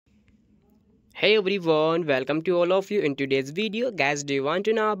Hey everyone, welcome to all of you in today's video. Guys, do you want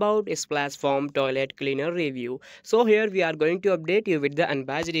to know about Splashfoam Toilet Cleaner Review? So here we are going to update you with the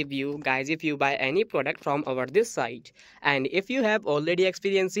unbiased review. Guys, if you buy any product from our this site and if you have already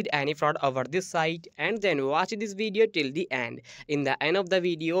experienced any fraud over this site and then watch this video till the end. In the end of the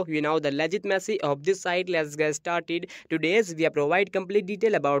video, you know the legitimacy of this site. Let's get started. Today's we provide complete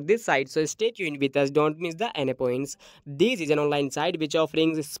detail about this site. So stay tuned with us. Don't miss the any points. This is an online site which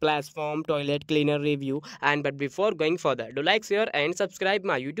offering Splashfoam Toilet Cleaner Review. And but before going further, do like, share and subscribe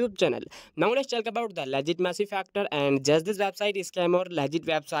my YouTube channel. Now let's talk about the legitimacy factor. And just this website is scam or legit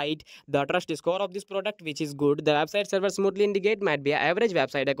website. The trust score of this product which is good. The website server smoothly indicate might be an average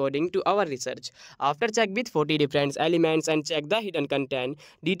website according to our research. After check with 40 different elements and check the hidden content.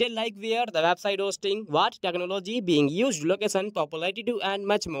 Detail like where the website hosting, what technology being used, location, popularity to and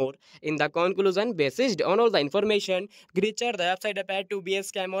much more. In the conclusion, based on all the information, Gritcher, the website appeared to be a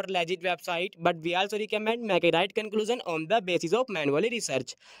scam or legit website, but we also recommend make a right conclusion on the basis of manual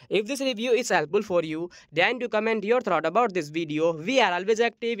research. If this review is helpful for you, then do comment your thought about this video. We are always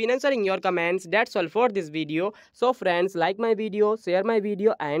active in answering your comments. That's all for this video. So friends, like my video, share my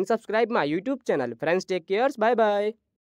video and subscribe my YouTube channel. Friends, take care. Bye bye.